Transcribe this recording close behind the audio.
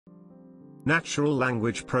Natural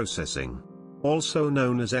language processing, also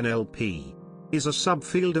known as NLP, is a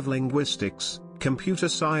subfield of linguistics, computer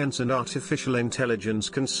science and artificial intelligence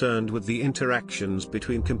concerned with the interactions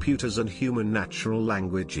between computers and human natural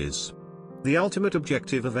languages. The ultimate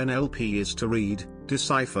objective of NLP is to read,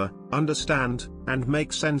 decipher, understand, and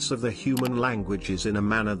make sense of the human languages in a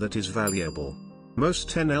manner that is valuable. Most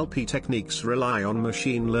NLP techniques rely on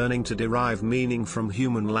machine learning to derive meaning from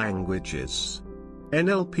human languages.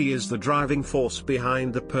 NLP is the driving force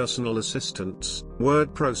behind the personal assistants,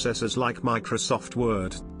 word processors like Microsoft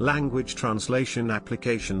Word, language translation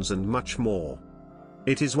applications and much more.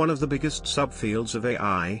 It is one of the biggest subfields of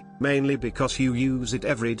AI, mainly because you use it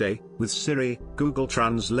every day, with Siri, Google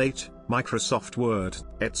Translate, Microsoft Word,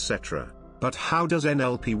 etc. But how does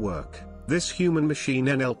NLP work? This human-machine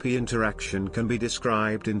NLP interaction can be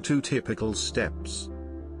described in two typical steps.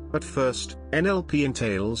 At first, NLP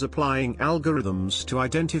entails applying algorithms to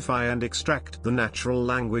identify and extract the natural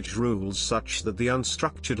language rules such that the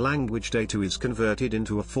unstructured language data is converted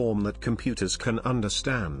into a form that computers can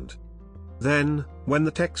understand. Then, when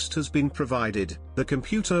the text has been provided, the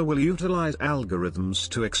computer will utilize algorithms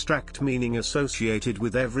to extract meaning associated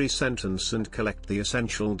with every sentence and collect the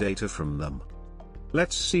essential data from them.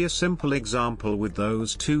 Let's see a simple example with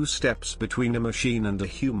those two steps between a machine and a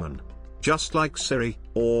human. Just like Siri,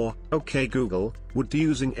 or OK Google, would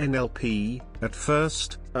using NLP, at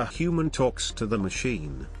first, a human talks to the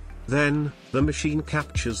machine. Then, the machine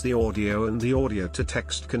captures the audio and the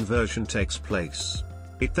audio-to-text conversion takes place.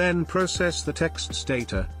 It then processes the text's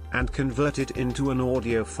data, and convert it into an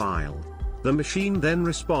audio file. The machine then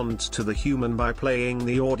responds to the human by playing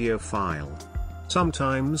the audio file.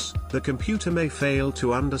 Sometimes, the computer may fail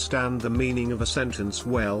to understand the meaning of a sentence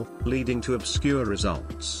well, leading to obscure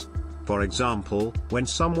results. For example, when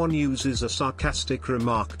someone uses a sarcastic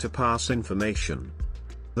remark to pass information,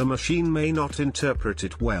 the machine may not interpret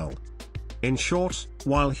it well. In short,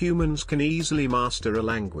 while humans can easily master a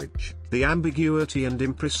language, the ambiguity and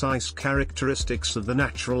imprecise characteristics of the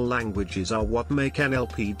natural languages are what make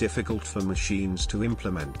NLP difficult for machines to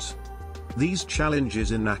implement. These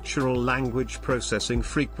challenges in natural language processing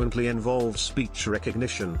frequently involve speech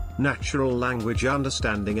recognition, natural language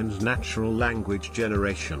understanding and natural language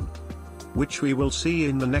generation, which we will see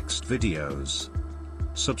in the next videos.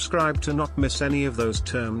 Subscribe to not miss any of those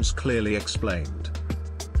terms clearly explained.